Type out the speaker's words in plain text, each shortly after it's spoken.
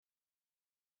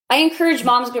I encourage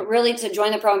moms really to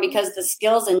join the program because the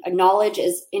skills and knowledge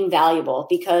is invaluable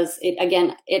because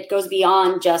it goes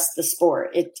beyond just the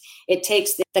sport. It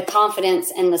takes the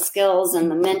confidence and the skills and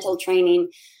the mental training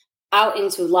out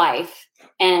into life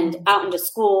and out into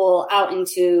school, out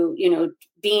into,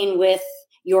 being with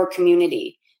your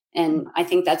community. And I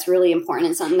think that's really important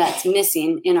and something that's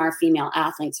missing in our female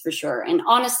athletes for sure. And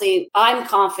honestly, I'm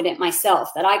confident myself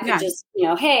that I could just,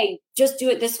 hey, just do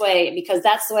it this way because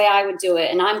that's the way I would do it.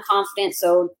 And I'm confident.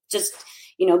 So just,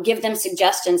 give them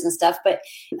suggestions and stuff. But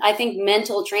I think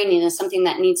mental training is something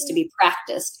that needs to be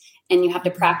practiced. And you have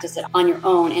to practice it on your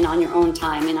own and on your own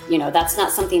time. And, that's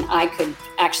not something I could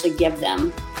actually give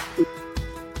them.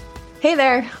 Hey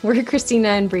there, we're Christina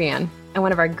and Brianne. And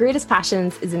one of our greatest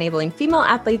passions is enabling female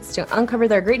athletes to uncover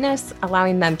their greatness,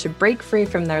 allowing them to break free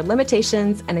from their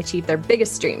limitations and achieve their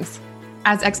biggest dreams.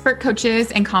 As expert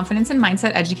coaches and confidence and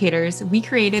mindset educators, we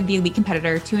created the Elite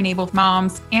Competitor to enable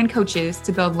moms and coaches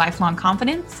to build lifelong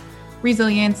confidence,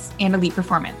 resilience, and elite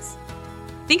performance.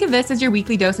 Think of this as your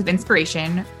weekly dose of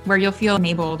inspiration, where you'll feel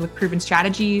enabled with proven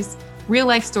strategies,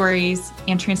 real-life stories,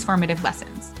 and transformative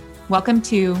lessons. Welcome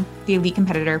to the Elite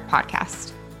Competitor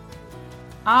podcast.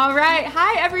 All right.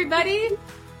 Hi, everybody.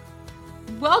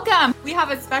 Welcome. We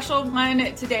have a special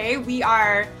one today. We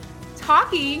are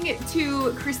talking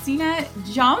to Christina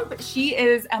Jump. She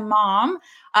is a mom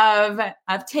of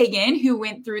Tegan, who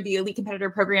went through the Elite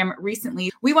Competitor program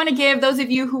recently. We want to give those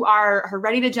of you who are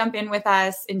ready to jump in with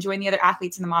us and join the other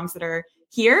athletes and the moms that are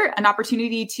here an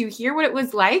opportunity to hear what it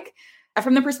was like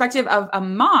from the perspective of a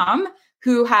mom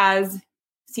who has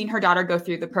seen her daughter go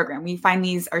through the program. We find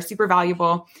these are super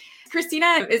valuable.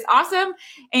 Christina is awesome.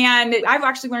 And I've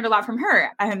actually learned a lot from her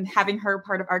and having her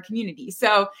part of our community.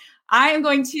 So I am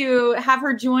going to have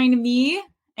her join me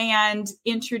and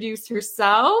introduce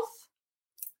herself.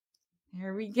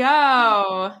 There we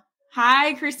go.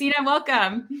 Hi, Christina.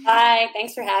 Welcome. Hi.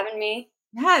 Thanks for having me.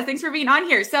 Yeah, thanks for being on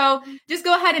here. So just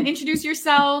go ahead and introduce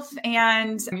yourself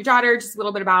and your daughter, just a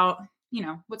little bit about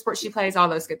what sport she plays, all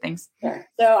those good things. Sure.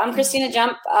 So I'm Christina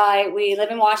Jump. We live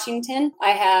in Washington. I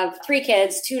have 3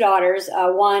 kids, 2 daughters,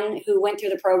 one who went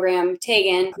through the program,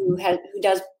 Tegan, who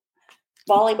does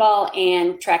volleyball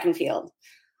and track and field.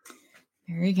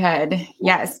 Very good.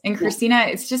 Yes. And Christina,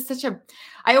 it's just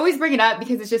I always bring it up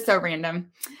because it's just so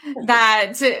random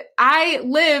that I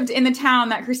lived in the town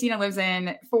that Christina lives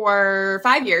in for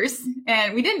 5 years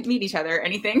and we didn't meet each other or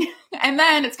anything. And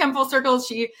then it's come full circle.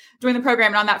 She joined the program.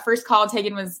 And on that first call,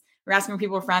 Tegan we're asking where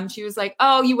people were from. She was like,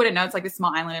 oh, you wouldn't know. It's like this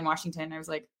small island in Washington. I was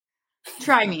like,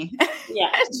 try me.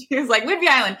 Yeah. She was like, Whidbey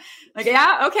Island. I'm like,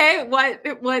 yeah. Okay.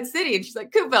 What city? And she's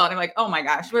like, Coopville. And I'm like, oh my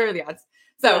gosh, what are the odds?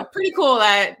 So pretty cool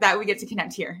that we get to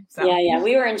connect here. So yeah.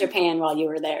 We were in Japan while you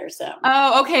were there. So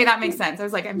okay, that makes sense. I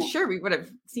was like, I'm sure we would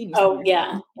have seen you. Oh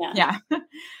yeah.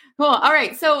 Cool. All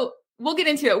right, so we'll get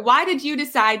into it. Why did you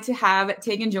decide to have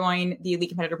Tegan join the Elite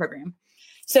Competitor program?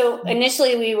 So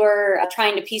initially, we were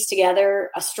trying to piece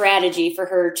together a strategy for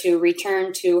her to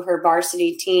return to her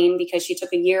varsity team because she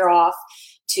took a year off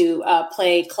to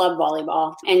play club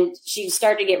volleyball. And she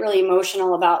started to get really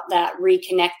emotional about that,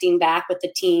 reconnecting back with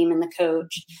the team and the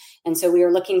coach. And so we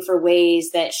were looking for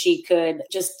ways that she could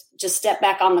just step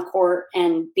back on the court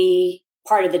and be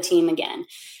part of the team again.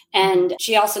 And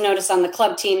she also noticed on the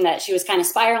club team that she was kind of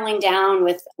spiraling down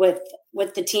with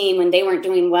the team when they weren't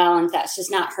doing well. And that's just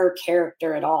not her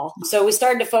character at all. So we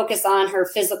started to focus on her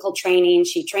physical training.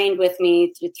 She trained with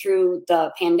me through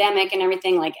the pandemic and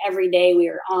everything. Like every day we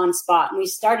were on spot and we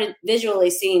started visually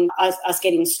seeing us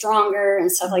getting stronger and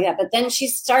stuff like that. But then she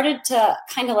started to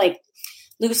kind of like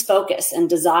lose focus and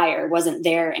desire wasn't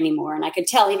there anymore. And I could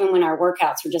tell even when our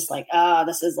workouts were just like,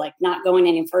 this is like not going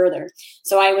any further.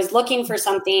 So I was looking for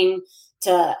something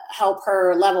to help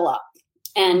her level up.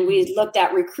 And we looked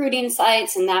at recruiting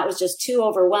sites and that was just too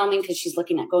overwhelming because she's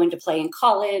looking at going to play in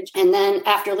college. And then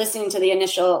after listening to the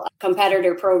initial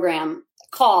competitor program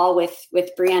call with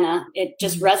Brianna, it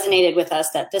just resonated with us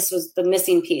that this was the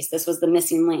missing piece. This was the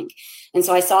missing link. And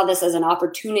so I saw this as an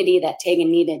opportunity that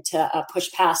Tegan needed to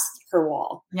push past her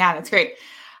wall. Yeah, that's great.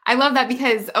 I love that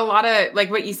because a lot of, like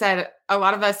what you said, a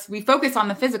lot of us, we focus on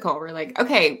the physical. We're like,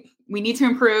 okay, we need to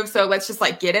improve. So let's just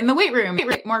like get in the weight room,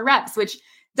 get more reps, which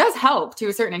does help to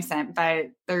a certain extent, but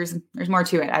there's more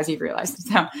to it, as you've realized.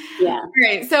 So, yeah.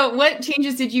 Great. So what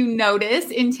changes did you notice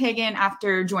in Tegan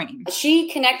after joining? She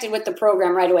connected with the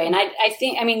program right away. And I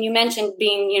think, you mentioned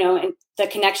being, in the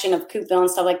connection of Coopville and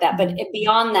stuff like that, but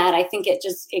beyond that, I think it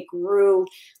grew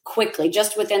quickly.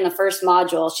 Just within the first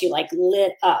module, she like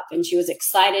lit up and she was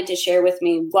excited to share with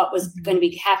me what was going to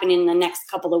be happening in the next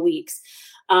couple of weeks.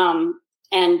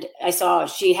 And I saw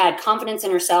she had confidence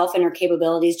in herself and her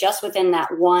capabilities just within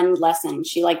that one lesson.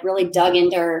 She like really dug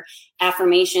into her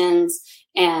affirmations,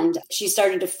 and she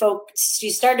started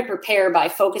to prepare by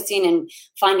focusing and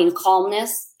finding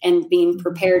calmness and being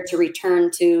prepared to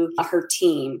return to her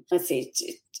team. Let's see.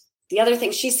 The other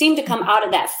thing, she seemed to come out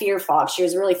of that fear fog. She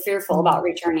was really fearful about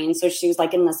returning. So she was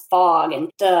like in this fog, and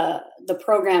the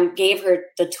program gave her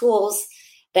the tools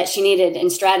that she needed and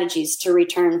strategies to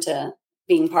return to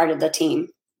being part of the team.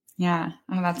 Yeah.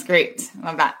 Oh, that's great. I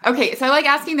love that. Okay. So I like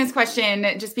asking this question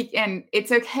and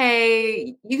it's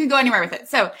okay. You can go anywhere with it.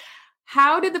 So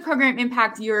how did the program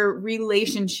impact your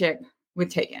relationship with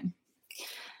Tegan?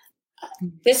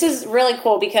 This is really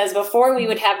cool because before we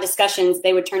would have discussions,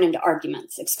 they would turn into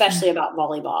arguments, especially about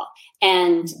volleyball.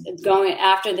 And going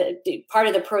after the part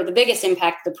of the biggest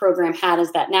impact the program had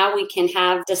is that now we can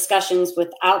have discussions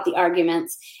without the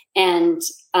arguments. And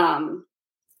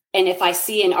if I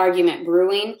see an argument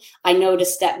brewing, I know to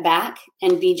step back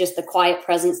and be just the quiet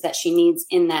presence that she needs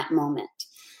in that moment.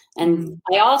 And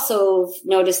I also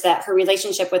noticed that her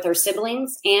relationship with her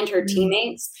siblings and her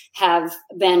teammates have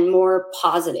been more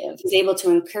positive. She's able to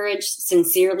encourage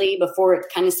sincerely before it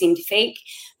kind of seemed fake,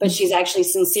 but she's actually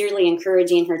sincerely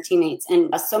encouraging her teammates.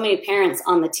 And so many parents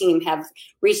on the team have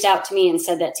reached out to me and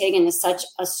said that Tegan is such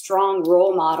a strong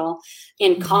role model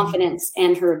in confidence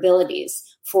and her abilities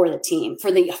for the team,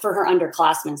 for her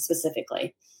underclassmen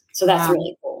specifically. So that's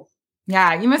really cool.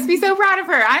 Yeah. You must be so proud of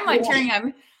her. I'm like cheering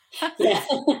him. Yeah.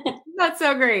 That's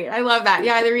so great. I love that.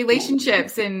 Yeah. The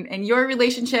relationships and your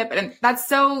relationship. And that's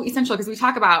so essential because we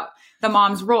talk about the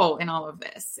mom's role in all of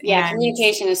this. Yeah.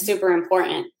 Communication is super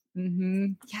important.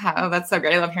 Yeah. Oh, that's so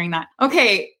great. I love hearing that.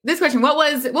 Okay. This question, what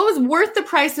was worth the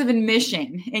price of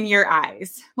admission in your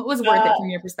eyes? What was worth it from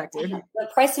your perspective? The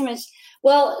price of admission.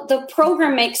 Well, the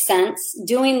program makes sense.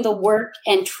 Doing the work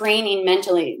and training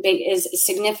mentally is a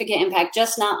significant impact,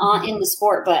 just not in the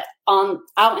sport, but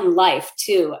out in life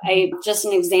too. Just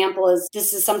an example is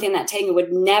this is something that Tegan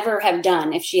would never have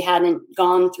done if she hadn't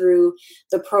gone through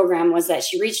the program, was that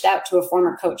she reached out to a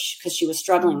former coach because she was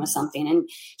struggling with something, and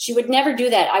she would never do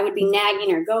that. I would be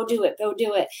nagging her, go do it.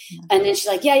 And then she's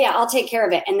like, yeah, I'll take care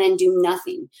of it. And then do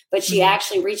nothing. But she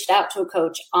actually reached out to a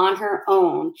coach on her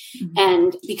own.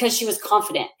 And because she was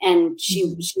confident and she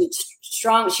was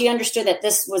strong, she understood that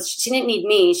she didn't need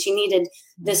me. She needed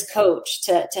this coach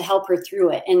to help her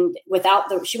through it. And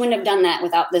she wouldn't have done that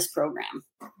without this program.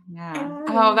 Yeah.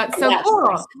 Oh, that's so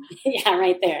cool. Yeah,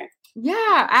 right there.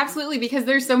 Yeah, absolutely. Because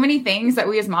there's so many things that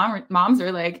we as moms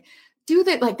are like, do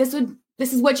that. Like this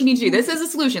is what you need to do. This is a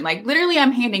solution. Like literally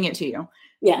I'm handing it to you.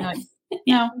 Yeah.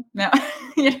 No.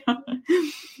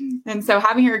 And so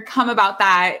having her come about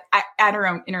that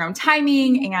in her own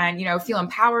timing and, feel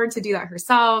empowered to do that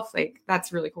herself, like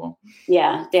that's really cool.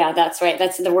 Yeah, that's right.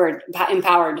 That's the word,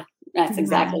 empowered. That's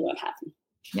exactly what happened.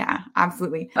 Yeah,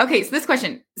 absolutely. Okay. So this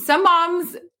question, some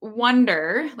moms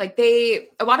wonder,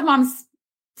 a lot of moms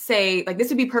say like, this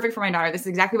would be perfect for my daughter. This is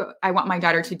exactly what I want my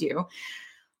daughter to do.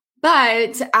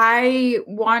 But I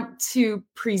want to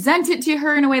present it to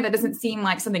her in a way that doesn't seem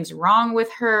like something's wrong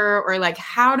with her, or like,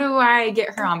 how do I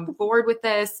get her on board with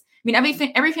this? I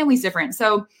mean, every family's different.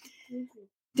 So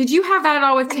did you have that at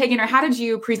all with Tegan, or how did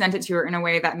you present it to her in a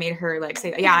way that made her like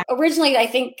say, yeah? Originally, I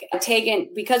think Tegan,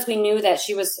 because we knew that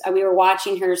we were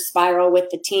watching her spiral with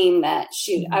the team, that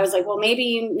I was like, well,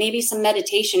 maybe some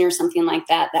meditation or something like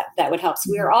that would help.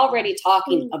 So we were already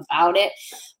talking about it,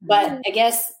 but I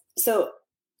guess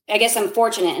I'm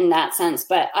fortunate in that sense,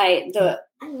 but I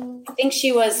think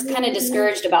she was kind of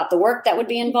discouraged about the work that would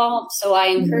be involved. So I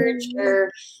encouraged her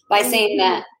by saying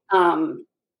that I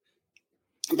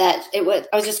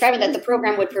was describing that the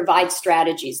program would provide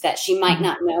strategies that she might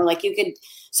not know. Like you could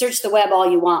search the web all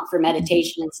you want for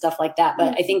meditation and stuff like that,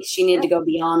 but I think she needed to go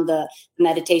beyond the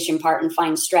meditation part and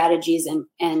find strategies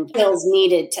and skills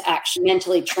needed to actually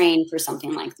mentally train for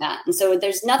something like that. And so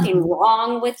there's nothing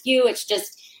wrong with you. It's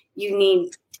just you need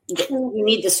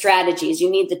the strategies, you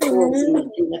need the tools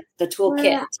in the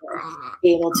toolkit to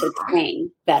be able to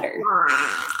train better.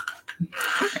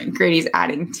 Grady's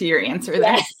adding to your answer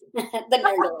there.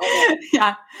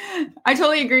 Yeah, I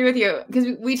totally agree with you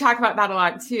because we talk about that a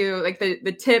lot too, like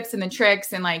the tips and the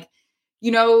tricks and like,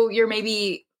 you're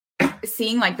maybe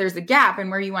seeing like there's a gap in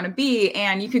where you want to be,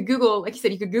 and you could Google, like you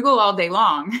said, you could Google all day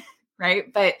long,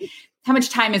 right? But how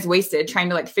much time is wasted trying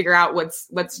to like figure out what's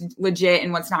legit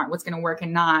and what's not, what's going to work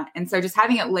and not. And so just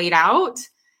having it laid out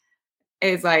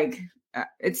is like,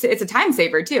 it's a time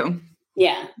saver too.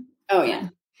 Yeah. Oh yeah.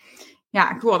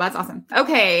 Yeah. Cool. That's awesome.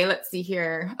 Okay. Let's see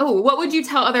here. Oh, what would you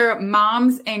tell other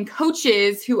moms and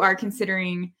coaches who are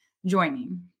considering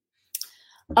joining?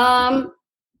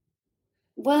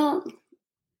 Well,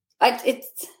 I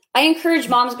encourage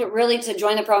moms really to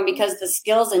join the program because the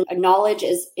skills and knowledge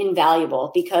is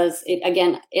invaluable because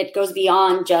it goes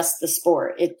beyond just the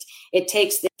sport. It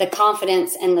takes the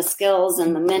confidence and the skills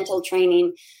and the mental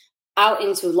training out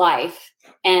into life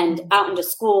and out into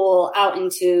school, out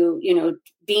into,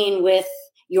 being with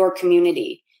your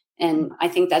community. And I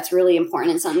think that's really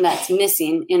important and something that's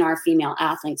missing in our female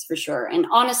athletes for sure. And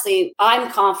honestly,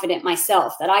 I'm confident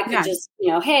myself that I could just,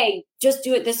 hey, just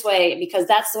do it this way because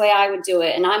that's the way I would do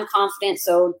it. And I'm confident.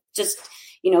 So just,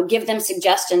 give them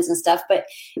suggestions and stuff. But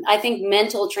I think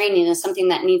mental training is something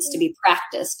that needs to be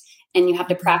practiced, and you have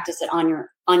to practice it on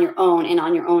your own and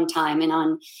on your own time. And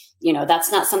on,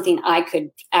 that's not something I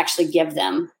could actually give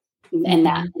them. In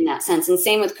that sense. And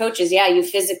same with coaches. Yeah,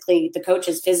 the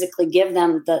coaches physically give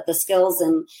them the skills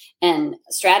and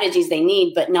strategies they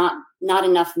need, but not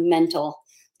enough mental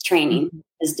training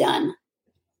is done.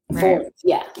 Right.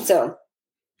 So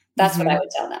that's what I would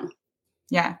tell them.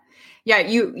 Yeah. Yeah.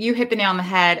 You hit the nail on the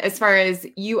head as far as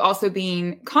you also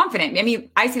being confident. I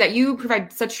mean, I see that you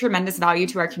provide such tremendous value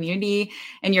to our community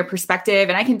and your perspective.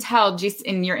 And I can tell just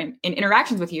in your in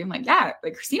interactions with you, I'm like,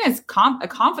 Christina is a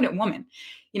confident woman.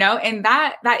 And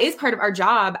that is part of our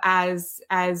job as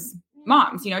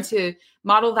moms, to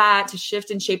model that, to shift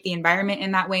and shape the environment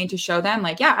in that way and to show them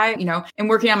like, I am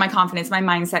working on my confidence, my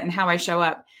mindset and how I show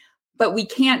up, but we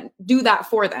can't do that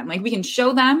for them. Like we can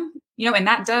show them, and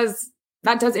that does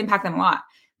impact them a lot,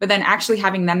 but then actually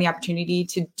having them the opportunity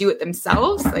to do it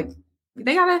themselves, like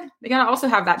they gotta also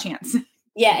have that chance.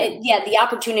 The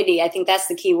opportunity. I think that's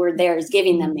the key word there is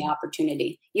giving them the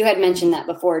opportunity. You had mentioned that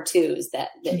before too, is that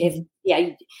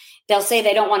they'll say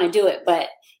they don't want to do it, but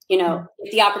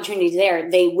if the opportunity is there,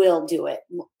 they will do it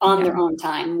on their own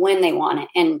time when they want it.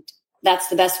 And that's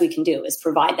the best we can do is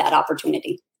provide that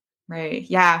opportunity. Right.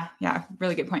 Yeah. Yeah.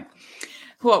 Really good point.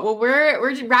 Cool. Well,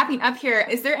 we're wrapping up here.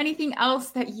 Is there anything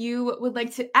else that you would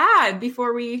like to add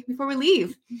before we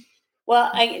leave?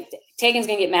 Well, Tegan's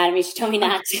gonna get mad at me. She told me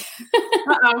not to.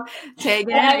 Uh-oh.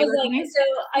 Tegan. I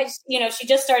was she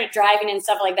just started driving and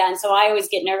stuff like that, and so I always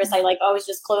get nervous. I always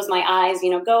just close my eyes,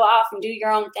 go off and do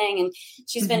your own thing. And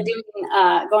she's been doing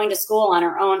going to school on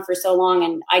her own for so long,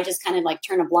 and I just kind of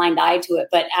turn a blind eye to it.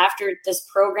 But after this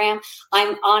program,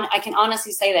 I can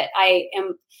honestly say that I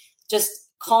am just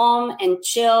calm and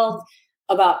chilled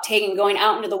about Tegan going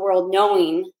out into the world,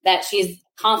 knowing that she's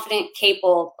confident,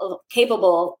 capable,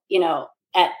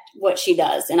 at what she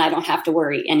does. And I don't have to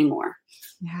worry anymore.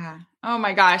 Yeah. Oh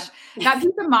my gosh. That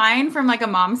peace of mind from a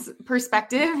mom's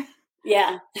perspective.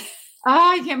 Yeah.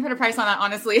 I can't put a price on that,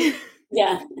 honestly.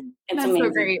 Yeah. That's amazing. So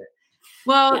great.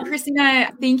 Well,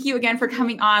 Christina, thank you again for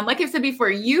coming on. Like I've said before,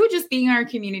 you just being in our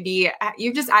community,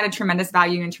 you've just added tremendous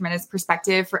value and tremendous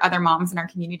perspective for other moms in our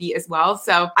community as well.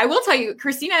 So I will tell you,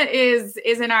 Christina is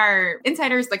in our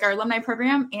insiders, our alumni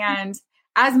program. And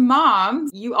as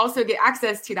moms, you also get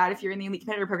access to that if you're in the Elite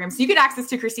Competitor program. So you get access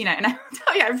to Christina. And I will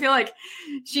tell you, I feel like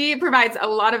she provides a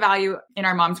lot of value in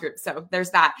our moms group. So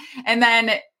there's that. And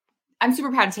then I'm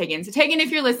super proud of Tegan. So Tegan,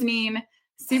 if you're listening,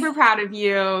 super proud of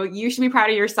you. You should be proud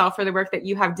of yourself for the work that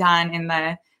you have done and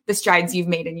the strides you've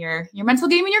made in your mental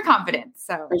game and your confidence.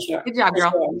 So for sure. Good job,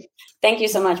 girl. Sure. Thank you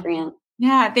so much, Brianne.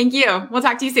 Yeah, thank you. We'll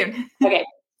talk to you soon. Okay.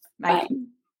 Bye.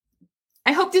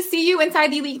 I hope to see you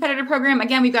inside the Elite Competitor program.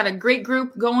 Again, we've got a great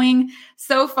group going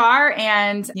so far,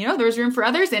 and there's room for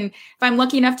others. And if I'm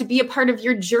lucky enough to be a part of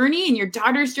your journey and your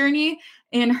daughter's journey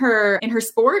in her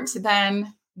sport,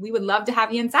 then we would love to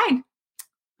have you inside.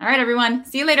 All right, everyone.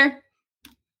 See you later.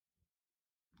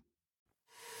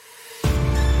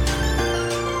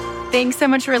 Thanks so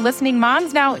much for listening,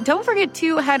 moms. Now, don't forget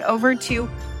to head over to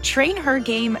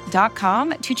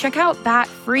trainhergame.com to check out that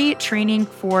free training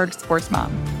for sports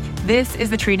mom. This is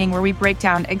the training where we break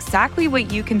down exactly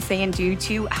what you can say and do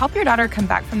to help your daughter come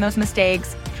back from those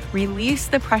mistakes, release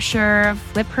the pressure,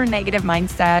 flip her negative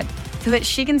mindset so that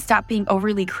she can stop being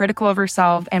overly critical of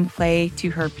herself and play to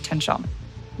her potential.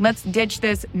 Let's ditch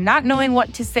this not knowing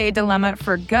what to say dilemma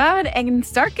for good and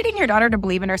start getting your daughter to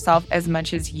believe in herself as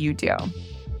much as you do.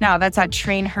 Now, that's at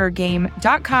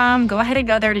trainhergame.com. Go ahead and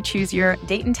go there to choose your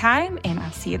date and time, and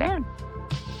I'll see you there.